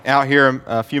Out here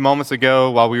a few moments ago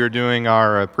while we were doing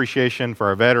our appreciation for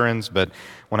our veterans, but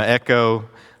want to echo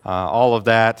all of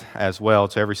that as well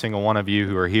to every single one of you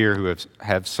who are here who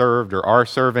have served or are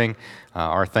serving,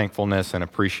 our thankfulness and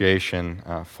appreciation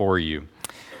for you.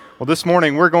 Well, this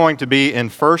morning we're going to be in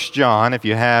 1 John, if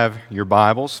you have your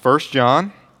Bibles, 1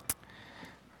 John.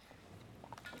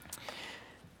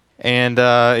 And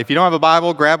if you don't have a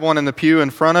Bible, grab one in the pew in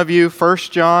front of you. 1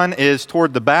 John is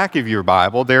toward the back of your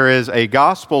Bible. There is a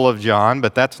Gospel of John,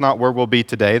 but that's not where we'll be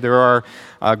today. There's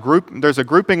a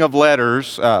grouping of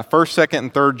letters, 1st, 2nd,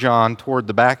 and 3rd John, toward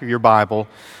the back of your Bible.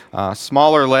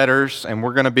 Smaller letters, and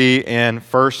we're going to be in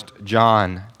 1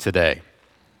 John today.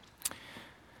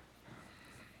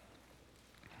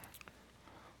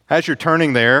 As you're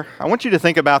turning there, I want you to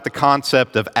think about the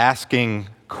concept of asking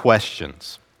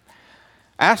questions.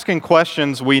 Asking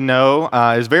questions, we know,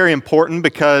 is very important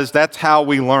because that's how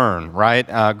we learn, right?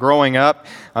 Growing up,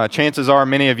 chances are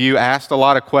many of you asked a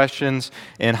lot of questions.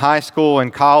 In high school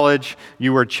and college,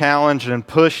 you were challenged and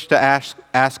pushed to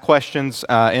ask questions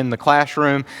in the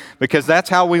classroom because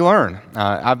that's how we learn.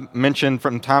 I've mentioned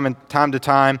from time to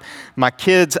time, my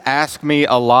kids ask me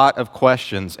a lot of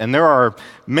questions, and there are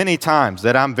many times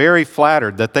that I'm very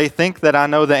flattered that they think that I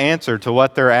know the answer to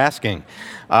what they're asking.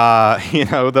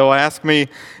 They'll ask me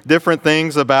different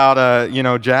things about,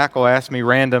 Jack will ask me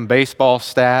random baseball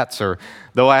stats, or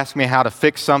they'll ask me how to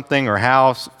fix something, or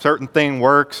how a certain thing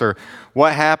works, or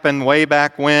what happened way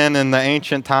back when in the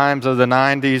ancient times of the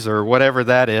 90s, or whatever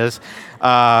that is.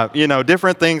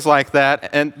 Different things like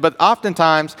that. But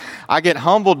oftentimes, I get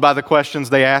humbled by the questions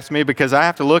they ask me because I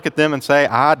have to look at them and say,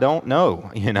 I don't know,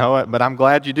 but I'm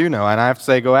glad you do know. And I have to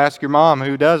say, go ask your mom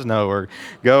who does know, or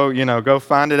go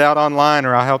find it out online,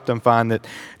 or I'll help them find it.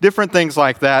 Different things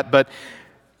like that. But,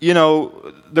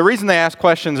 the reason they ask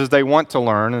questions is they want to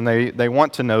learn and they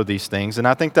want to know these things. And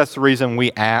I think that's the reason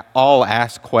we all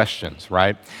ask questions,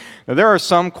 right? Now, there are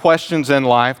some questions in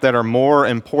life that are more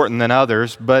important than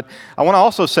others, but I want to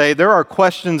also say there are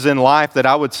questions in life that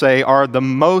I would say are the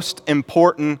most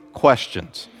important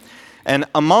questions. And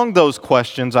among those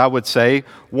questions, I would say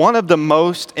one of the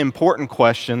most important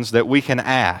questions that we can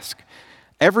ask,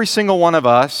 every single one of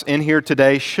us in here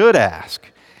today should ask,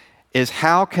 is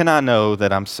how can I know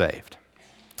that I'm saved?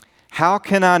 How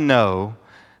can I know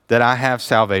that I have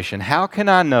salvation? How can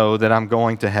I know that I'm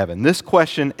going to heaven? This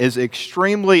question is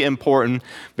extremely important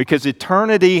because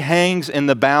eternity hangs in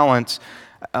the balance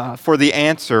for the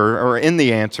answer, or in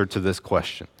the answer to this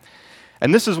question.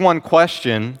 And this is one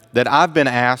question that I've been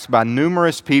asked by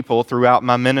numerous people throughout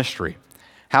my ministry.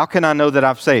 How can I know that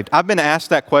I'm saved? I've been asked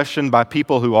that question by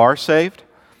people who are saved.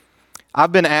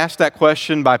 I've been asked that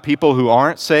question by people who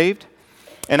aren't saved.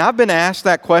 And I've been asked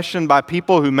that question by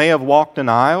people who may have walked an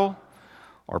aisle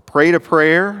or prayed a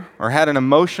prayer or had an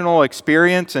emotional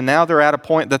experience, and now they're at a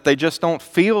point that they just don't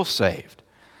feel saved.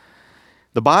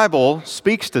 The Bible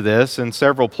speaks to this in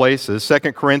several places.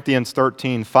 2 Corinthians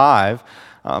 13:5,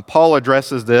 Paul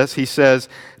addresses this. He says,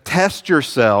 "Test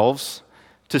yourselves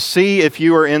to see if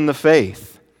you are in the faith."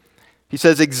 He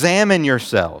says, "Examine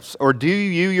yourselves, or do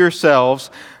you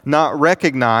yourselves not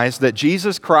recognize that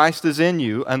Jesus Christ is in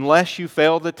you unless you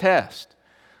fail the test?"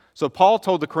 So Paul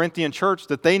told the Corinthian church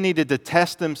that they needed to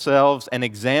test themselves and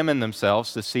examine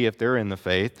themselves to see if they're in the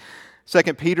faith.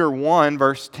 2 Peter 1,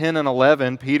 verse 10 and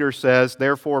 11, Peter says,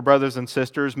 "Therefore, brothers and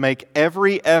sisters, make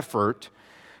every effort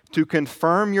to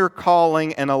confirm your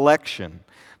calling and election,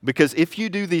 because if you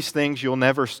do these things, you'll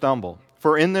never stumble.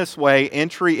 For in this way,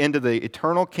 entry into the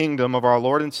eternal kingdom of our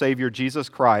Lord and Savior Jesus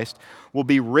Christ will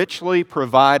be richly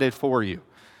provided for you."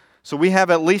 So we have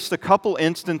at least a couple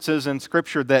instances in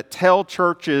Scripture that tell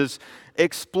churches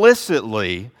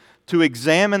explicitly to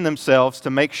examine themselves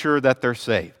to make sure that they're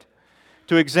saved.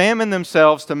 To examine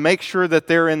themselves to make sure that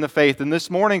they're in the faith. And this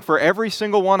morning, for every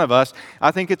single one of us, I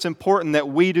think it's important that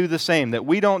we do the same, that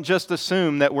we don't just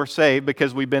assume that we're saved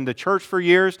because we've been to church for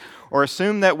years, or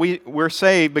assume that we're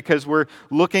saved because we're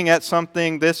looking at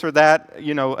something, this or that,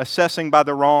 assessing by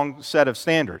the wrong set of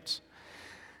standards.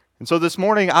 And so this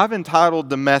morning, I've entitled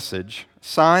the message,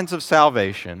 Signs of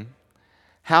Salvation,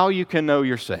 How You Can Know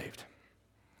You're Saved.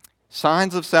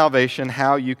 Signs of salvation,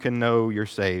 how you can know you're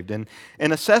saved. And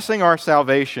in assessing our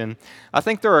salvation, I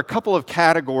think there are a couple of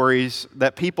categories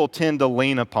that people tend to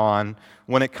lean upon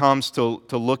when it comes to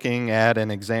looking at and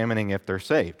examining if they're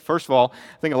saved. First of all,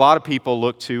 I think a lot of people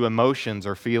look to emotions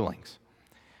or feelings.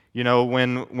 You know,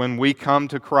 when we come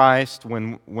to Christ,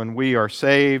 when we are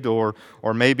saved, or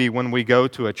maybe when we go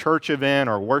to a church event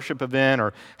or worship event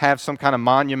or have some kind of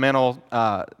monumental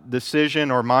decision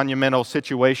or monumental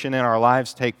situation in our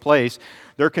lives take place,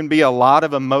 there can be a lot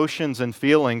of emotions and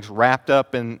feelings wrapped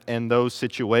up in those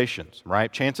situations, right?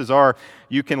 Chances are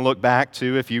you can look back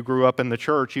to, if you grew up in the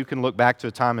church, you can look back to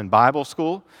a time in Bible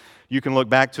school. You can look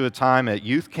back to a time at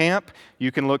youth camp.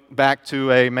 You can look back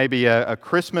to maybe a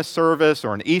Christmas service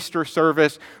or an Easter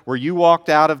service where you walked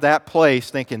out of that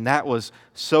place thinking that was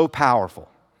so powerful.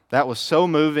 That was so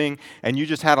moving, and you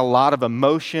just had a lot of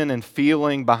emotion and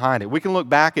feeling behind it. We can look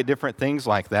back at different things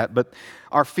like that, but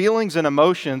our feelings and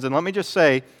emotions, and let me just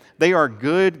say, they are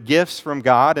good gifts from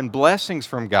God and blessings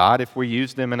from God if we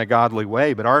use them in a godly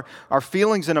way. But our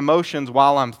feelings and emotions,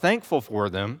 while I'm thankful for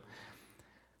them,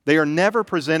 they are never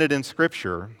presented in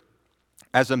Scripture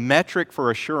as a metric for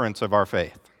assurance of our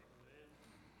faith.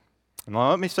 And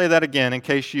let me say that again in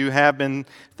case you have been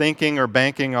thinking or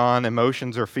banking on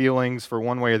emotions or feelings for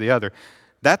one way or the other.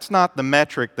 That's not the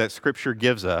metric that Scripture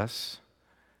gives us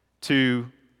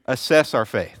to assess our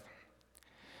faith.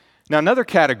 Now, another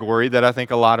category that I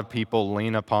think a lot of people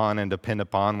lean upon and depend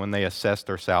upon when they assess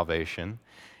their salvation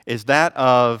is that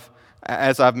of,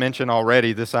 as I've mentioned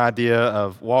already, this idea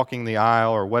of walking the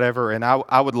aisle or whatever, and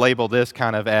I would label this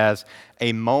kind of as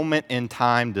a moment in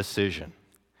time decision.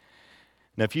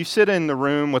 Now, if you sit in the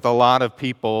room with a lot of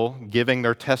people giving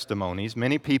their testimonies,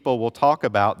 many people will talk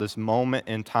about this moment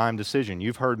in time decision.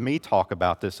 You've heard me talk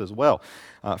about this as well.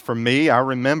 For me, I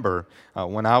remember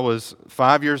when I was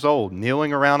 5 years old,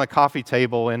 kneeling around a coffee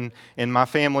table in my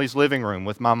family's living room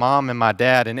with my mom and my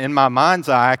dad, and in my mind's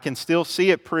eye, I can still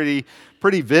see it pretty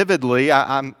vividly.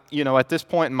 I'm, at this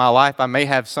point in my life, I may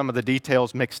have some of the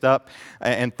details mixed up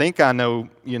and think I know,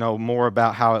 more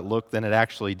about how it looked than it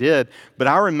actually did. But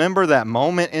I remember that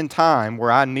moment in time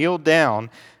where I kneeled down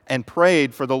and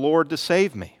prayed for the Lord to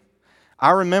save me.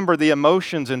 I remember the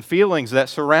emotions and feelings that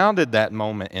surrounded that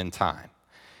moment in time.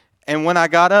 And when I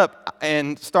got up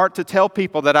and start to tell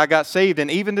people that I got saved,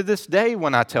 and even to this day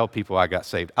when I tell people I got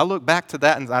saved, I look back to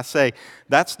that and I say,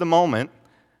 that's the moment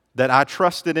that I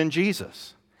trusted in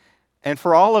Jesus. And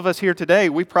for all of us here today,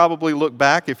 we probably look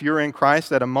back, if you're in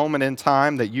Christ, at a moment in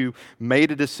time that you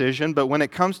made a decision. But when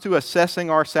it comes to assessing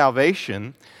our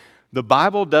salvation, the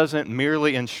Bible doesn't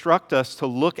merely instruct us to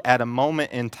look at a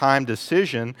moment in time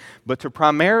decision, but to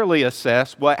primarily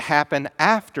assess what happened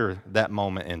after that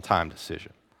moment in time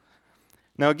decision.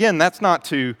 Now again, that's not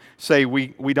to say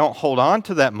we don't hold on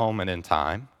to that moment in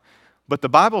time, but the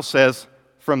Bible says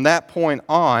from that point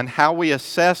on, how we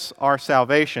assess our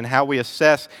salvation, how we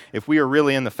assess if we are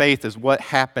really in the faith is what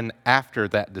happened after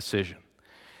that decision.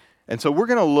 And so we're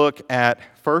going to look at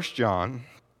 1 John,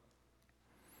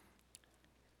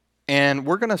 and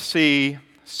we're going to see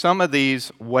some of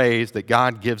these ways that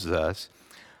God gives us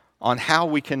on how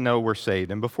we can know we're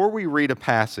saved. And before we read a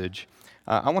passage,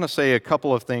 I want to say a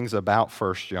couple of things about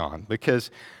 1 John, because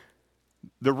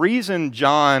the reason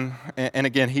John, and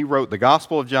again, he wrote the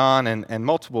Gospel of John and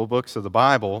multiple books of the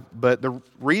Bible, but the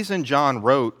reason John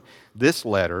wrote this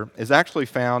letter is actually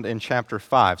found in chapter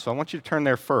 5. So I want you to turn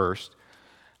there first.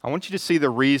 I want you to see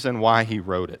the reason why he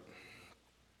wrote it.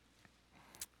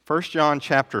 1 John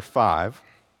chapter 5,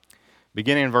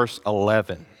 beginning in verse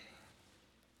 11.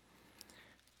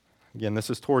 Again,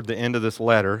 this is toward the end of this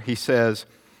letter. He says,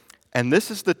 "And this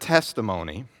is the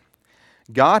testimony.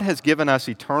 God has given us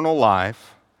eternal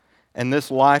life, and this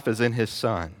life is in His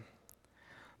Son.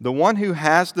 The one who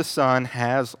has the Son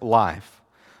has life.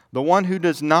 The one who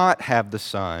does not have the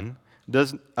Son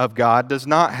of God does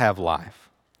not have life."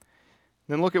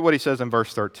 Then look at what he says in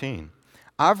verse 13.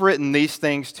 "I've written these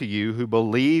things to you who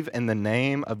believe in the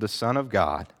name of the Son of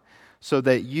God, so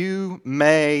that you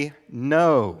may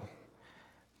know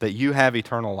that you have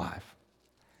eternal life."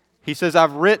 He says,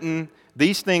 I've written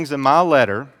these things in my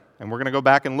letter, and we're going to go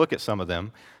back and look at some of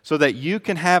them, so that you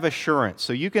can have assurance,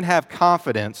 so you can have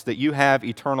confidence that you have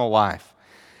eternal life.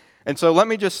 And so let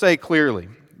me just say clearly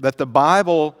that the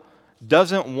Bible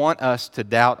doesn't want us to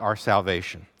doubt our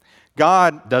salvation.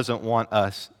 God doesn't want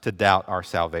us to doubt our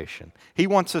salvation. He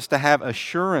wants us to have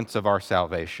assurance of our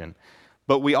salvation.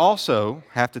 But we also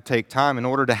have to take time, in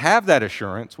order to have that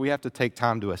assurance, we have to take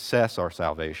time to assess our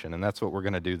salvation, and that's what we're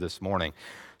going to do this morning.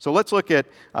 So let's look at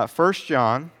 1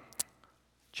 John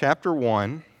chapter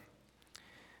 1,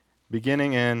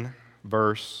 beginning in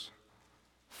verse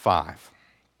 5.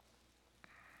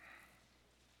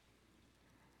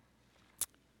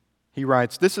 He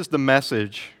writes, "This is the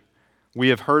message we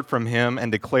have heard from Him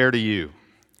and declare to you.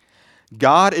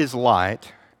 God is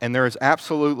light, and there is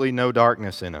absolutely no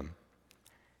darkness in Him.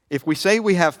 If we say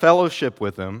we have fellowship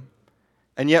with him,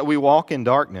 and yet we walk in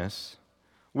darkness,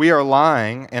 we are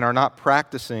lying and are not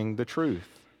practicing the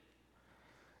truth.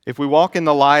 If we walk in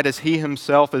the light as he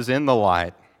himself is in the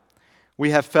light,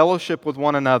 we have fellowship with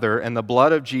one another, and the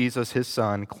blood of Jesus, his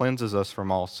Son, cleanses us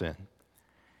from all sin.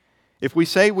 If we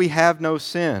say we have no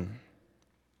sin,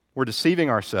 we're deceiving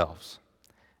ourselves,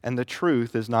 and the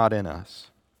truth is not in us.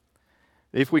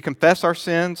 If we confess our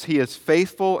sins, he is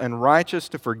faithful and righteous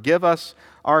to forgive us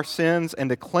our sins and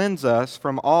to cleanse us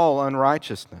from all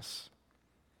unrighteousness.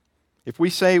 If we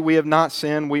say we have not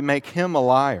sinned, we make him a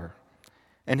liar,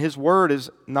 and his word is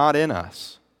not in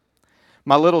us.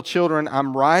 My little children,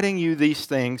 I'm writing you these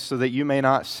things so that you may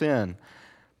not sin.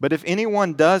 But if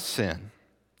anyone does sin,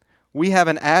 we have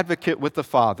an advocate with the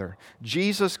Father,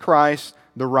 Jesus Christ,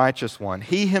 the righteous one.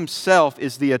 He himself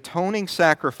is the atoning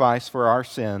sacrifice for our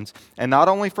sins, and not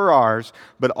only for ours,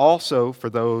 but also for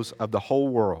those of the whole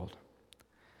world.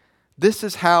 This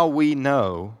is how we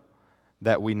know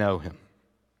that we know him,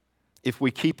 if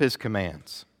we keep his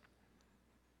commands.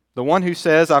 The one who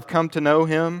says, I've come to know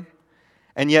him,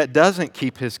 and yet doesn't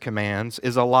keep his commands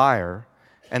is a liar,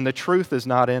 and the truth is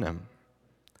not in him.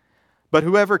 But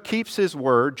whoever keeps his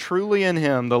word, truly in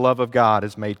him the love of God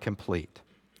is made complete.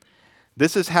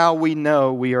 This is how we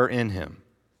know we are in him.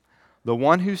 The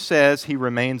one who says he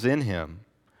remains in him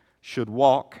should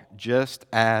walk just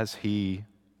as he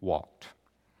walked.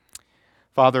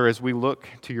 Father, as we look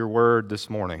to your word this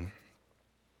morning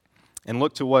and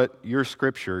look to what your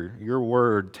scripture, your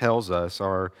word tells us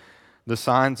are the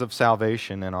signs of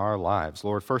salvation in our lives,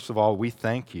 Lord, first of all, we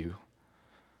thank you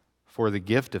for the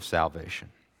gift of salvation.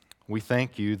 We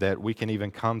thank you that we can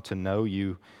even come to know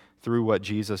you through what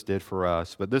Jesus did for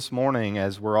us. But this morning,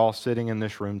 as we're all sitting in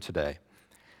this room today,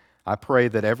 I pray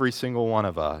that every single one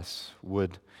of us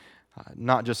would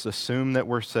not just assume that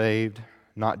we're saved,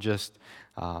 not just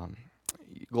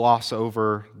gloss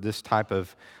over this type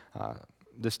of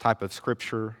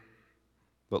scripture,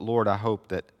 but Lord, I hope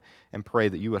that and pray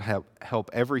that you would help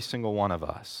every single one of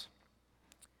us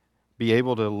be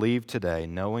able to leave today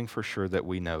knowing for sure that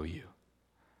we know you.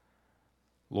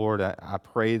 Lord, I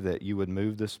pray that you would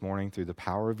move this morning through the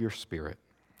power of your Spirit.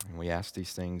 And we ask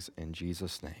these things in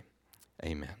Jesus' name.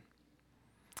 Amen.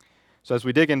 So as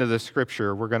we dig into this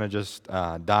scripture, we're going to just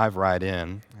dive right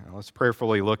in. Let's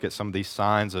prayerfully look at some of these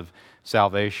signs of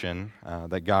salvation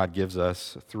that God gives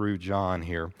us through John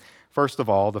here. First of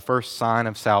all, the first sign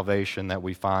of salvation that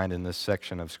we find in this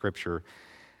section of scripture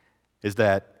is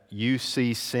that you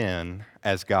see sin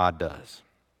as God does.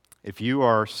 If you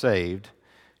are saved,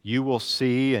 you will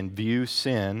see and view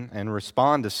sin and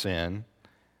respond to sin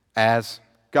as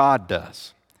God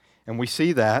does. And we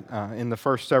see that in the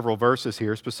first several verses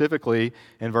here, specifically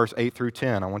in verse 8 through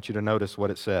 10. I want you to notice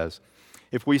what it says.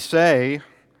 If we say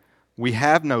we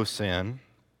have no sin,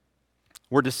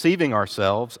 we're deceiving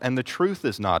ourselves, and the truth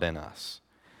is not in us.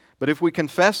 But if we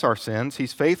confess our sins,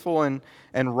 he's faithful and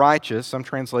righteous, some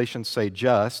translations say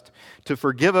just, to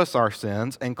forgive us our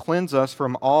sins and cleanse us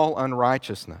from all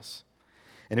unrighteousness.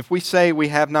 And if we say we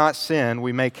have not sinned,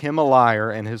 we make him a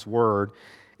liar, and his word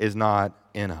is not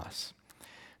in us.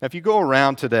 Now, if you go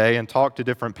around today and talk to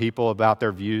different people about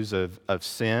their views of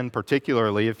sin,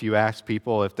 particularly if you ask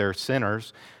people if they're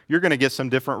sinners, you're going to get some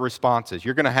different responses.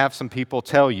 You're going to have some people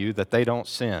tell you that they don't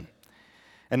sin.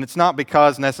 And it's not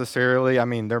because necessarily,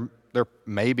 there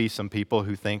may be some people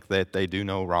who think that they do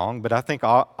no wrong, but I think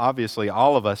obviously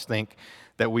all of us think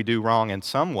that we do wrong in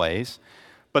some ways.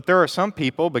 But there are some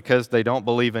people, because they don't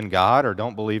believe in God or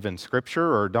don't believe in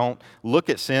Scripture or don't look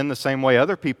at sin the same way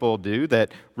other people do,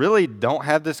 that really don't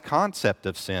have this concept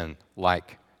of sin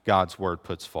like God's Word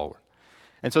puts forward.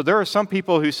 And so there are some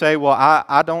people who say, well,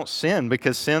 I don't sin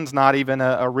because sin's not even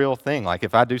a real thing. Like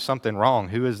if I do something wrong,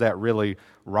 who is that really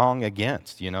wrong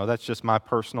against? That's just my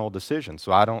personal decision,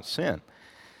 so I don't sin.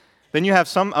 Then you have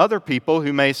some other people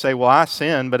who may say, well, I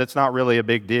sin, but it's not really a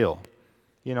big deal.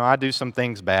 I do some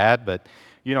things bad, but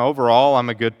overall, I'm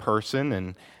a good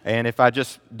person, and if I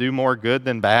just do more good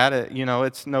than bad,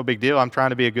 it's no big deal. I'm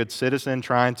trying to be a good citizen,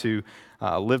 trying to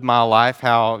live my life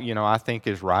how, I think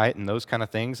is right and those kind of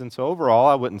things. And so overall,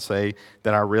 I wouldn't say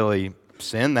that I really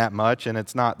sin that much, and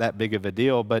it's not that big of a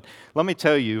deal. But let me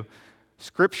tell you,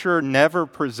 Scripture never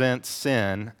presents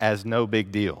sin as no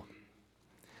big deal.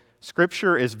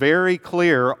 Scripture is very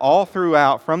clear all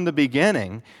throughout. From the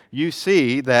beginning, you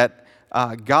see that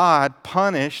God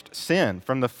punished sin.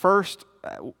 From the first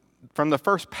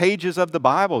pages of the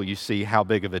Bible, you see how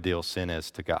big of a deal sin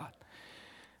is to God.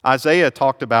 Isaiah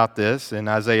talked about this in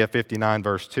Isaiah 59,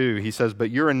 verse 2. He says, "But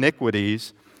your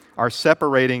iniquities are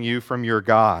separating you from your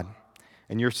God,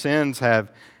 and your sins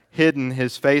have hidden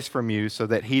his face from you so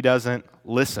that he doesn't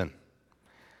listen.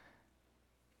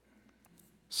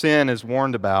 Sin is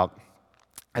warned about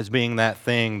as being that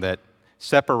thing that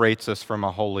separates us from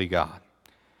a holy God.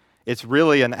 It's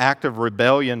really an act of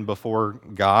rebellion before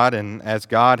God, and as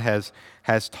God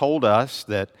has told us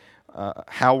that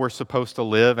how we're supposed to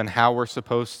live and how we're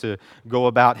supposed to go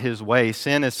about His way,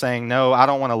 sin is saying, no, I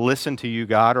don't want to listen to you,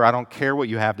 God, or I don't care what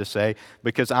you have to say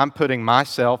because I'm putting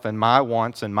myself and my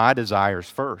wants and my desires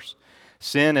first.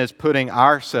 Sin is putting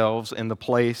ourselves in the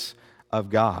place of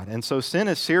God. And so sin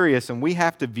is serious, and we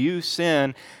have to view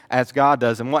sin as God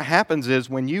does. And what happens is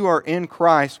when you are in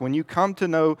Christ, when you come to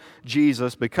know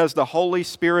Jesus, because the Holy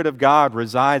Spirit of God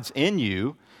resides in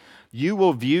you, you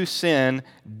will view sin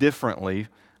differently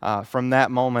from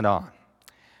that moment on.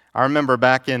 I remember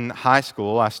back in high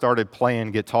school, I started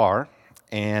playing guitar,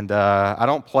 and I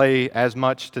don't play as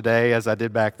much today as I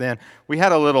did back then. We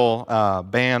had a little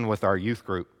band with our youth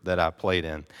group that I played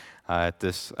in at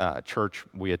this church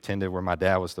we attended where my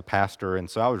dad was the pastor, and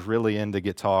so I was really into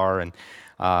guitar, and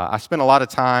I spent a lot of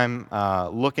time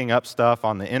looking up stuff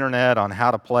on the internet on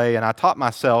how to play, and I taught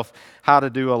myself how to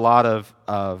do a lot of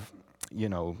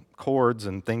chords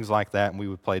and things like that, and we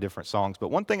would play different songs. But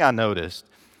one thing I noticed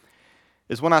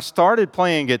is when I started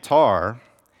playing guitar,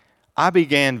 I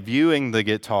began viewing the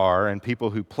guitar and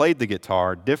people who played the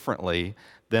guitar differently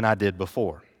than I did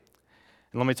before.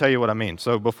 And let me tell you what I mean.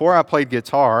 So before I played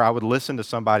guitar, I would listen to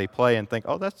somebody play and think,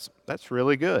 oh, that's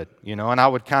really good, and I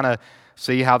would kind of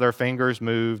see how their fingers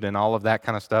moved and all of that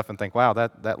kind of stuff and think, wow,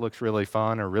 that looks really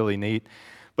fun or really neat.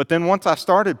 But then once I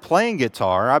started playing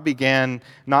guitar, I began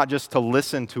not just to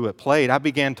listen to it played, I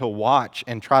began to watch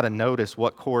and try to notice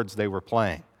what chords they were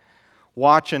playing.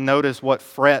 Watch and notice what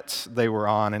frets they were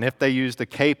on and if they used a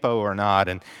capo or not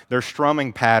and their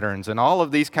strumming patterns and all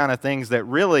of these kind of things that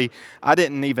really I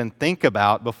didn't even think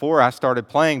about before I started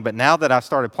playing, but now that I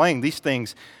started playing, these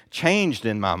things changed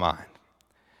in my mind.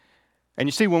 And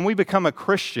you see, when we become a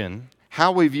Christian,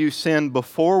 how we view sin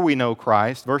before we know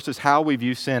Christ versus how we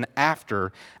view sin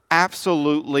after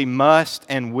absolutely must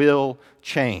and will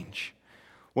change.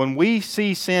 When we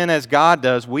see sin as God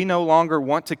does, we no longer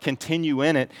want to continue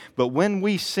in it. But when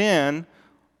we sin,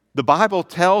 the Bible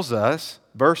tells us,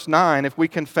 verse 9, if we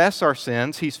confess our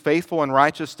sins, He's faithful and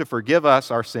righteous to forgive us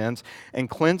our sins and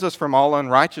cleanse us from all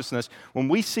unrighteousness. When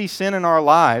we see sin in our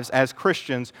lives as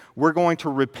Christians, we're going to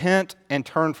repent and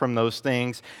turn from those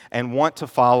things and want to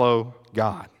follow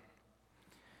God.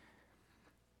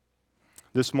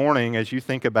 This morning, as you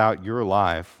think about your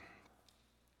life,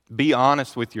 be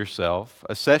honest with yourself.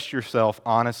 Assess yourself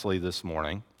honestly this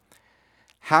morning.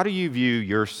 How do you view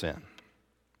your sin?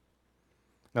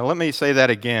 Now, let me say that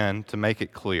again to make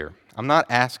it clear. I'm not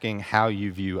asking how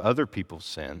you view other people's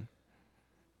sin.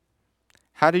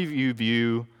 How do you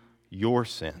view your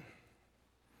sin?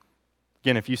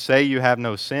 Again, if you say you have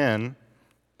no sin,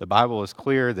 the Bible is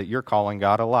clear that you're calling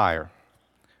God a liar.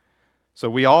 So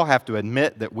we all have to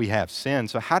admit that we have sin.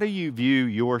 So how do you view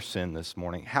your sin this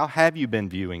morning? How have you been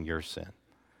viewing your sin?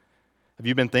 Have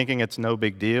you been thinking it's no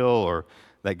big deal or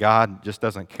that God just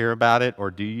doesn't care about it?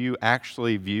 Or do you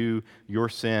actually view your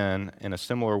sin in a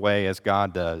similar way as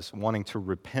God does, wanting to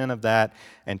repent of that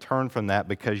and turn from that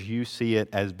because you see it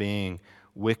as being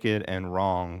wicked and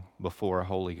wrong before a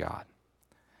holy God?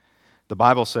 The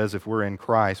Bible says if we're in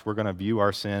Christ, we're going to view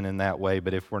our sin in that way,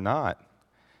 but if we're not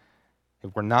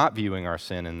viewing our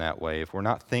sin in that way, if we're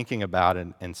not thinking about it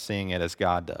and seeing it as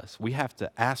God does, we have to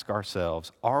ask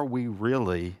ourselves, are we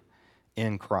really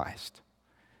in Christ?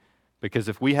 Because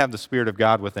if we have the Spirit of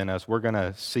God within us, we're going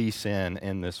to see sin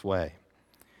in this way.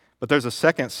 But there's a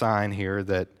second sign here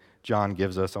that John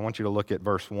gives us. I want you to look at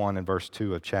verse 1 and verse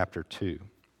 2 of chapter 2.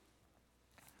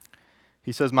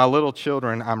 He says, "My little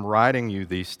children, I'm writing you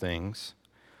these things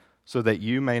so that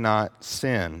you may not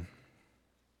sin."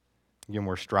 Again,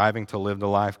 we're striving to live the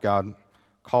life God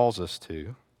calls us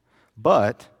to.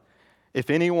 But if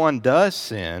anyone does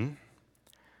sin,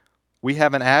 we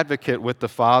have an advocate with the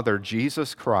Father,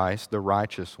 Jesus Christ, the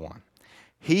righteous one.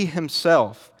 He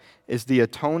Himself is the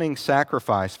atoning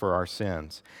sacrifice for our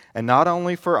sins, and not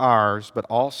only for ours, but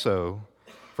also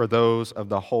for those of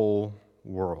the whole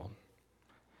world.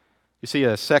 You see,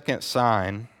 a second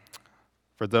sign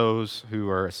for those who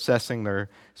are assessing their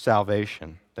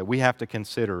salvation that we have to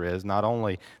consider is not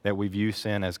only that we view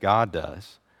sin as God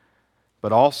does,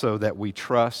 but also that we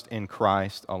trust in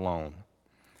Christ alone.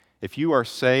 If you are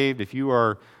saved, if you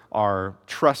are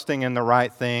trusting in the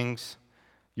right things,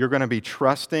 you're going to be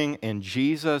trusting in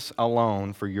Jesus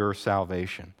alone for your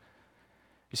salvation.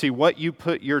 You see, what you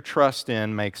put your trust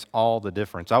in makes all the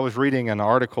difference. I was reading an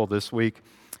article this week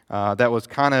that was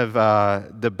kind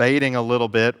of debating a little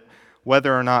bit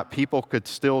whether or not people could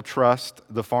still trust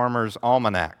the farmers'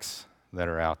 almanacs that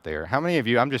are out there. How many of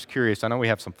you, I'm just curious, I know we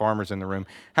have some farmers in the room,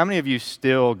 how many of you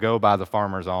still go by the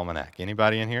farmer's almanac?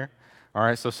 Anybody in here? All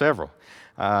right, so several.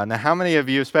 Now, how many of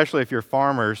you, especially if you're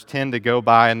farmers, tend to go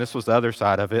by, and this was the other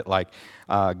side of it, like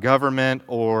government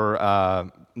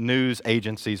or news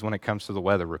agencies when it comes to the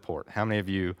weather report? How many of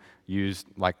you use,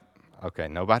 like, okay,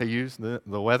 nobody used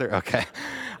the weather? Okay.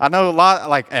 I know a lot,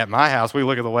 like at my house, we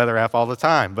look at the weather app all the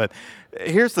time. But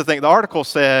here's the thing. The article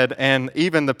said, and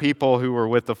even the people who were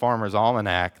with the Farmer's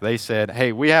Almanac, they said,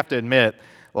 hey, we have to admit,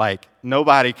 like,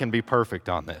 nobody can be perfect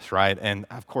on this, right? And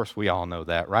of course, we all know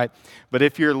that, right? But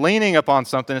if you're leaning upon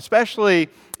something, especially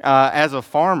as a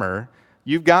farmer,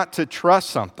 you've got to trust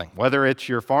something, whether it's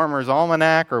your Farmer's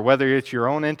Almanac or whether it's your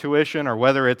own intuition or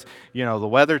whether it's, the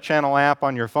Weather Channel app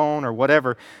on your phone or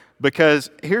whatever. Because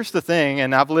here's the thing,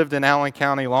 and I've lived in Allen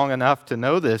County long enough to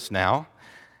know this now,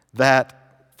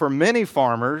 that for many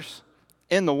farmers,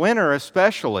 in the winter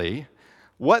especially,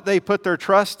 what they put their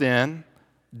trust in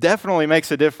definitely makes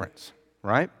a difference,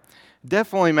 right?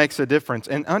 Definitely makes a difference.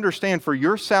 And understand, for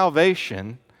your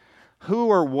salvation, who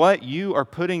or what you are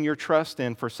putting your trust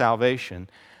in for salvation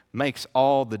makes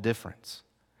all the difference.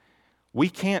 We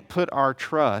can't put our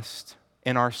trust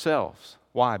in ourselves.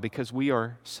 Why? Because we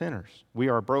are sinners. We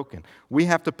are broken. We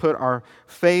have to put our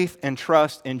faith and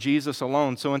trust in Jesus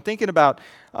alone. So in thinking about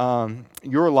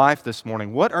your life this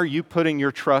morning, what are you putting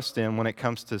your trust in when it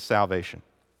comes to salvation?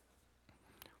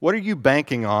 What are you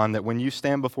banking on that when you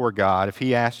stand before God, if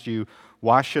He asked you,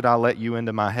 why should I let you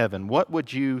into my heaven? What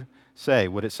would you say?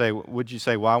 Would you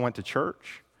say, well, I went to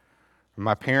church?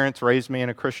 My parents raised me in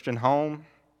a Christian home.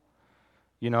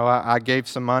 I gave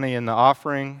some money in the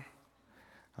offering.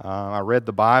 I read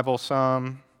the Bible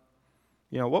some.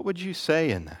 What would you say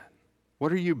in that?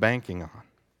 What are you banking on?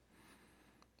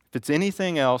 If it's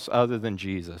anything else other than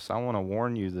Jesus, I want to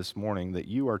warn you this morning that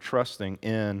you are trusting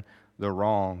in the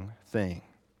wrong thing.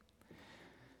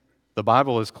 The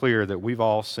Bible is clear that we've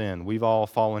all sinned. We've all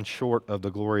fallen short of the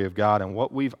glory of God, and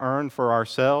what we've earned for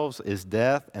ourselves is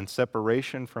death and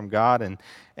separation from God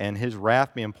and His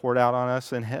wrath being poured out on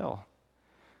us in hell.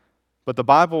 But the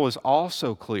Bible is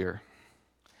also clear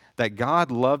that God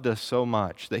loved us so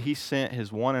much that He sent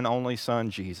His one and only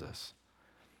Son, Jesus,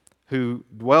 who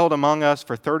dwelled among us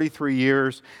for 33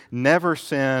 years, never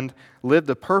sinned, lived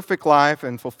a perfect life,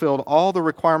 and fulfilled all the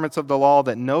requirements of the law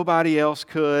that nobody else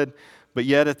could. But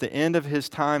yet at the end of His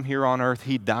time here on earth,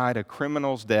 He died a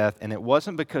criminal's death, and it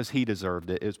wasn't because He deserved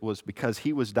it. It was because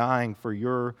He was dying for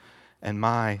your and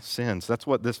my sins. That's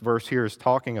what this verse here is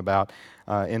talking about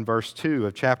in verse 2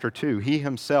 of chapter 2. He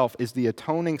Himself is the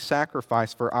atoning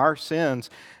sacrifice for our sins,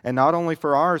 and not only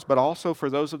for ours, but also for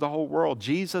those of the whole world.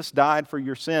 Jesus died for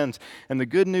your sins, and the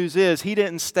good news is He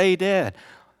didn't stay dead.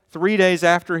 3 days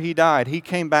after He died, He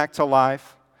came back to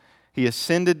life. He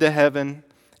ascended to heaven,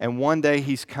 and one day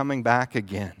He's coming back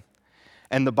again.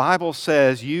 And the Bible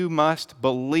says you must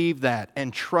believe that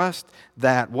and trust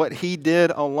that, what He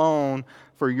did alone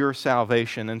for your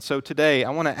salvation. And so today,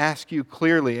 I want to ask you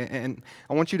clearly, and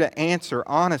I want you to answer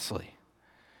honestly.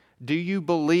 Do you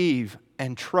believe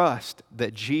and trust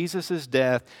that Jesus'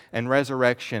 death and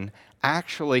resurrection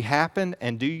actually happened?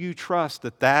 And do you trust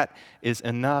that that is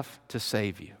enough to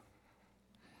save you?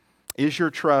 Is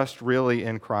your trust really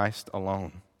in Christ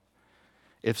alone?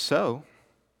 If so,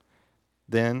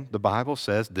 then the Bible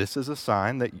says this is a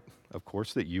sign that, of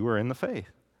course, that you are in the faith.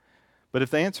 But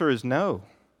if the answer is no,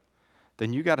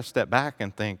 then you got to step back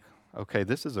and think, okay,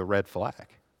 this is a red flag.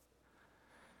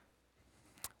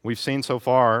 We've seen so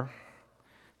far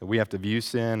that we have to view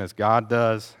sin as God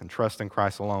does and trust in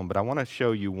Christ alone. But I want to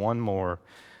show you one more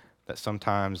that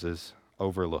sometimes is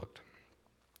overlooked.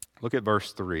 Look at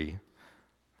verse 3,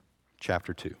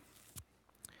 chapter 2.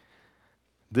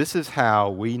 This is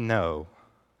how we know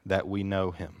that we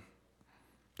know Him.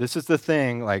 This is the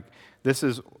thing,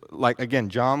 again,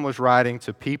 John was writing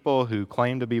to people who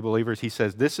claim to be believers. He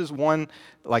says, this is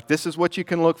what you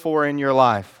can look for in your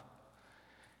life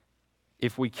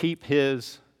if we keep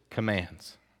His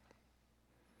commands.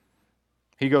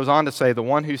 He goes on to say, the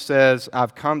one who says,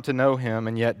 I've come to know Him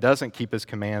and yet doesn't keep His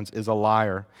commands is a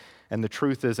liar, and the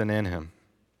truth isn't in him.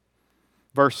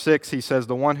 Verse 6, he says,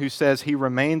 the one who says he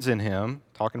remains in Him,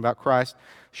 talking about Christ,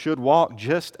 should walk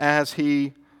just as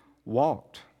He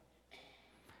walked.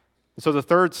 So the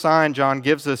third sign John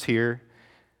gives us here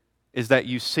is that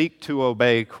you seek to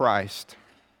obey Christ.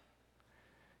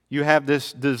 You have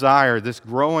this desire, this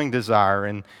growing desire,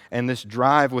 and this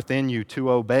drive within you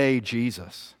to obey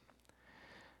Jesus.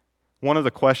 One of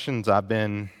the questions I've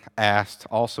been asked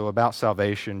also about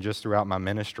salvation just throughout my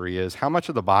ministry is, how much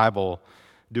of the Bible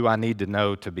do I need to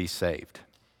know to be saved?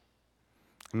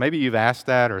 Maybe you've asked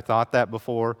that or thought that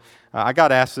before. I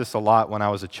got asked this a lot when I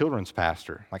was a children's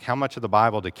pastor. Like, how much of the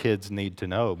Bible do kids need to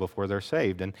know before they're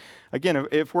saved? And again,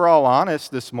 if we're all honest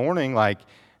this morning, like,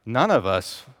 none of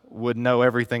us would know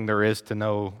everything there is to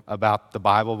know about the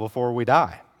Bible before we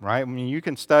die, right? I mean, you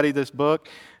can study this book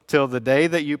till the day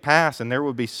that you pass, and there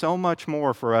will be so much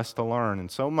more for us to learn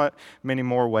and many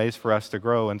more ways for us to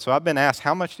grow. And so I've been asked,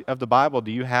 how much of the Bible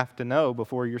do you have to know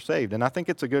before you're saved? And I think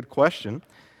it's a good question.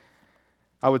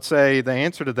 I would say the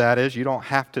answer to that is you don't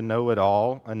have to know it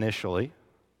all initially,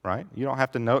 right? You don't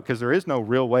have to know it because there is no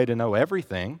real way to know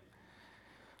everything.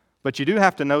 But you do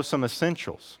have to know some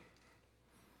essentials.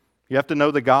 You have to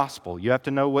know the gospel. You have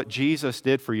to know what Jesus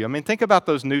did for you. I mean, think about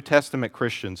those New Testament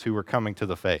Christians who were coming to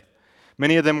the faith.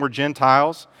 Many of them were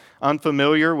Gentiles,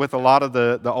 unfamiliar with a lot of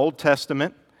the Old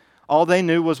Testament. All they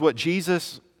knew was what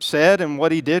Jesus said and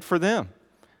what he did for them.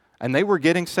 And they were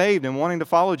getting saved and wanting to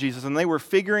follow Jesus, and they were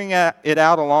figuring it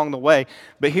out along the way.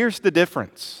 But here's the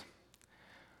difference.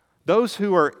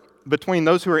 Between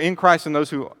those who are in Christ and those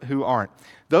who aren't.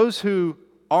 Those who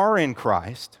are in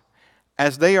Christ,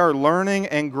 as they are learning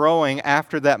and growing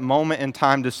after that moment in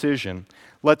time decision,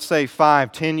 let's say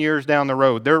 5, 10 years down the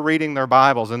road, they're reading their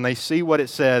Bibles and they see what it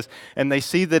says and they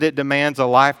see that it demands a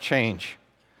life change.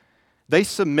 They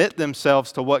submit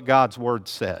themselves to what God's Word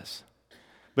says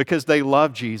because they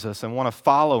love Jesus and want to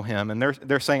follow Him. And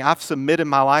they're saying, I've submitted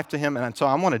my life to Him, and so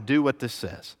I want to do what this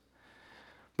says.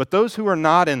 But those who are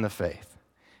not in the faith,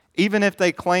 even if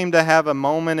they claim to have a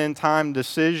moment in time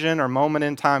decision or moment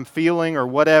in time feeling or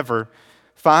whatever,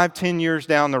 5, 10 years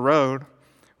down the road,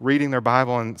 reading their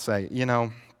Bible and say,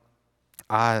 I'm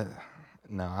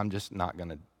not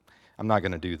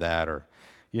going to do that, or,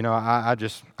 I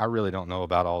really don't know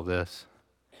about all this,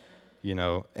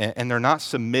 and they're not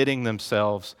submitting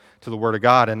themselves to the Word of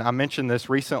God. And I mentioned this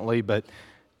recently, but,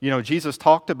 Jesus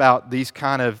talked about these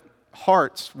kind of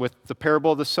hearts with the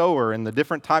parable of the sower and the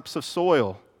different types of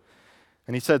soil.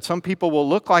 And he said some people will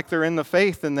look like they're in the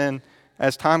faith, and then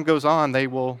as time goes on, they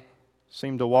will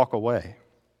seem to walk away.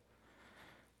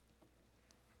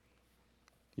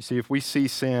 You see, if we see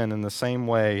sin in the same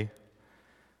way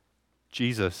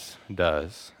Jesus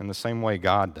does, in the same way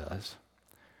God does,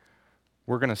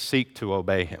 we're going to seek to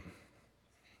obey Him.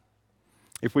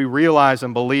 If we realize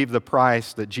and believe the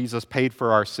price that Jesus paid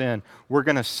for our sin, we're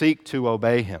going to seek to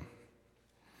obey Him.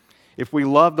 If we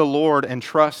love the Lord and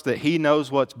trust that He knows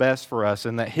what's best for us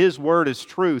and that His Word is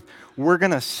truth, we're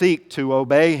going to seek to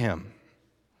obey Him.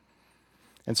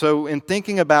 And so in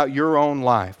thinking about your own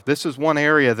life, this is one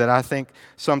area that I think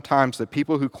sometimes that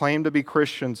people who claim to be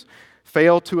Christians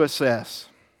fail to assess.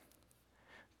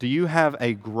 Do you have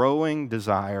a growing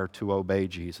desire to obey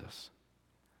Jesus?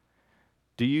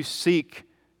 Do you seek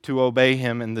to obey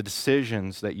Him in the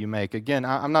decisions that you make? Again,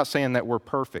 I'm not saying that we're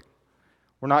perfect.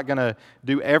 We're not going to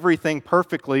do everything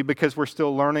perfectly because we're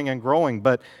still learning and growing,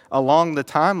 but along the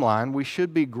timeline, we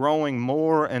should be growing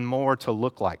more and more to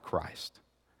look like Christ.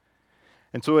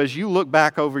 And so as you look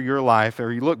back over your life,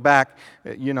 or you look back,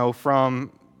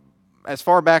 from as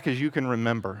far back as you can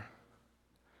remember,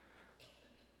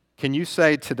 can you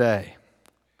say today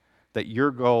that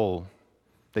your goal,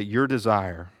 that your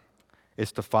desire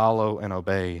is to follow and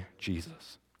obey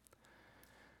Jesus?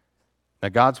 Now,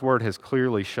 God's Word has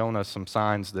clearly shown us some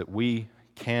signs that we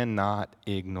cannot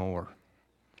ignore.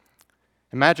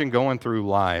 Imagine going through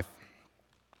life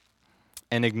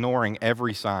and ignoring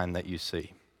every sign that you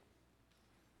see.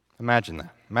 Imagine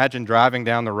that. Imagine driving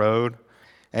down the road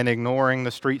and ignoring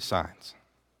the street signs.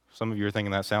 Some of you are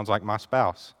thinking that sounds like my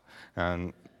spouse.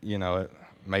 And,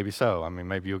 maybe so. I mean,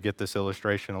 maybe you'll get this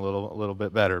illustration a little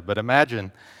bit better. But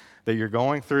imagine that you're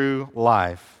going through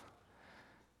life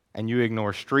and you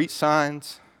ignore street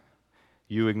signs,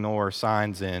 you ignore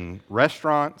signs in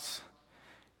restaurants,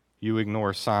 you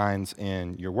ignore signs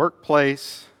in your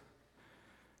workplace,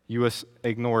 you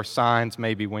ignore signs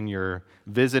maybe when you're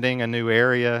visiting a new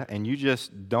area, and you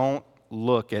just don't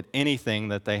look at anything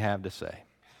that they have to say.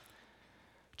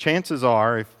 Chances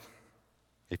are,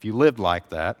 if you lived like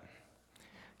that,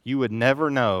 you would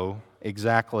never know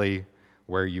exactly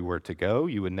where you were to go.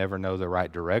 You would never know the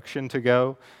right direction to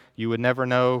go. You would never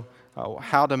know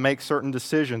how to make certain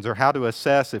decisions or how to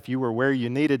assess if you were where you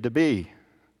needed to be.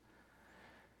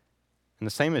 And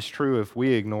the same is true if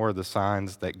we ignore the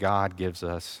signs that God gives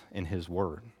us in His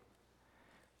Word.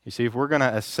 You see, if we're going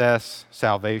to assess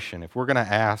salvation, if we're going to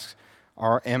ask,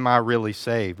 am I really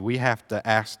saved? We have to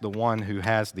ask the one who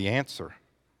has the answer.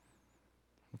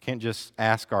 We can't just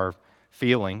ask our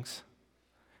feelings.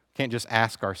 We can't just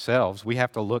ask ourselves. We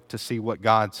have to look to see what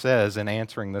God says in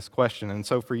answering this question. And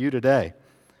so for you today,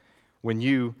 When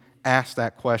you ask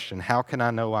that question, how can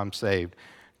I know I'm saved?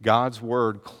 God's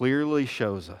word clearly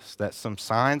shows us that some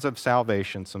signs of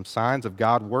salvation, some signs of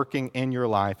God working in your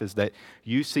life is that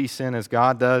you see sin as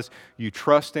God does, you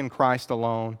trust in Christ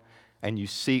alone, and you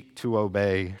seek to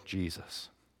obey Jesus.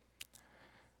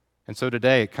 And so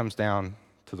today it comes down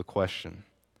to the question,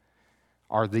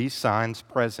 are these signs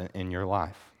present in your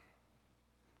life?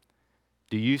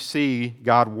 Do you see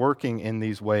God working in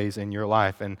these ways in your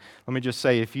life? And let me just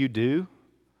say, if you do,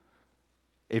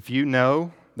 if you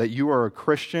know that you are a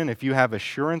Christian, if you have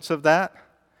assurance of that,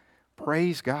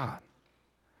 praise God.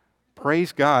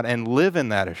 Praise God and live in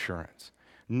that assurance.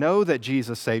 Know that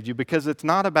Jesus saved you because it's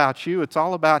not about you, it's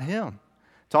all about Him.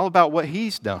 It's all about what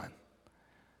He's done.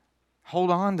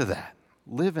 Hold on to that.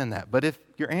 Live in that. But if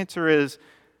your answer is,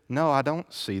 no, I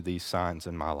don't see these signs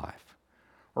in my life,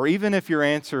 or even if your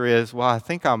answer is, well, I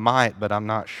think I might, but I'm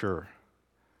not sure,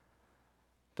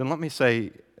 then let me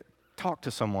say, talk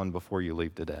to someone before you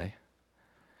leave today.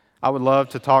 I would love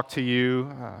to talk to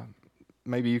you.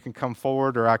 Maybe you can come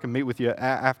forward, or I can meet with you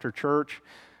after church.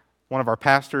 One of our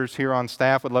pastors here on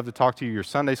staff would love to talk to you. Your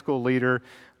Sunday school leader,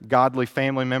 godly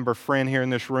family member, friend here in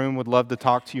this room would love to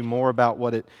talk to you more about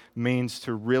what it means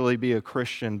to really be a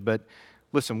Christian. But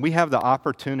listen, we have the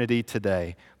opportunity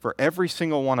today for every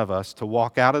single one of us to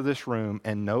walk out of this room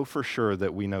and know for sure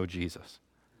that we know Jesus.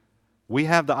 We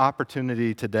have the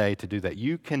opportunity today to do that.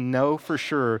 You can know for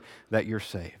sure that you're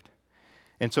saved.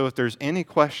 And so if there's any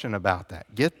question about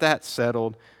that, get that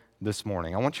settled this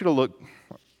morning. I want you to look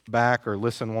back or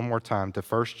listen one more time to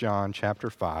 1 John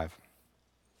chapter 5,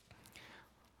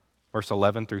 verse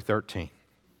 11 through 13.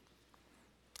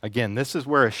 Again, this is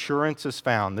where assurance is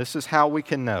found. This is how we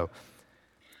can know.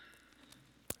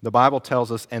 The Bible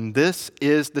tells us, and this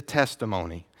is the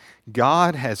testimony.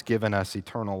 God has given us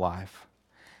eternal life,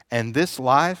 and this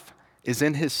life is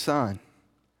in His Son.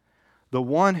 The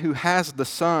one who has the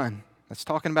Son, that's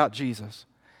talking about Jesus,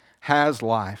 has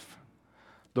life.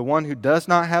 The one who does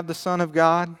not have the Son of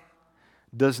God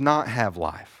does not have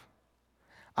life.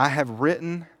 I have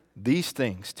written these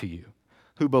things to you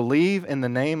who believe in the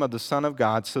name of the Son of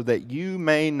God, so that you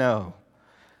may know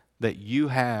that you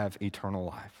have eternal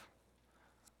life.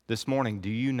 This morning, do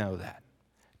you know that?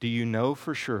 Do you know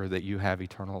for sure that you have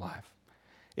eternal life?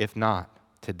 If not,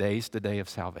 today's the day of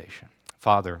salvation.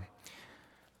 Father,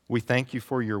 we thank you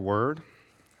for your word.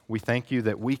 We thank you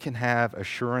that we can have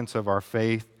assurance of our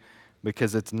faith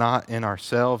because it's not in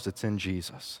ourselves, it's in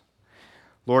Jesus.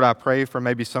 Lord, I pray for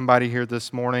maybe somebody here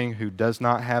this morning who does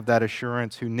not have that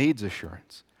assurance, who needs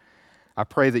assurance. I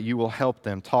pray that you will help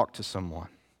them talk to someone.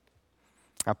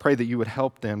 I pray that you would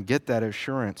help them get that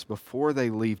assurance before they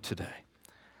leave today.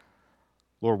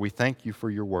 Lord, we thank you for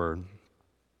your word.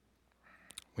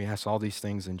 We ask all these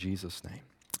things in Jesus' name.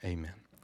 Amen.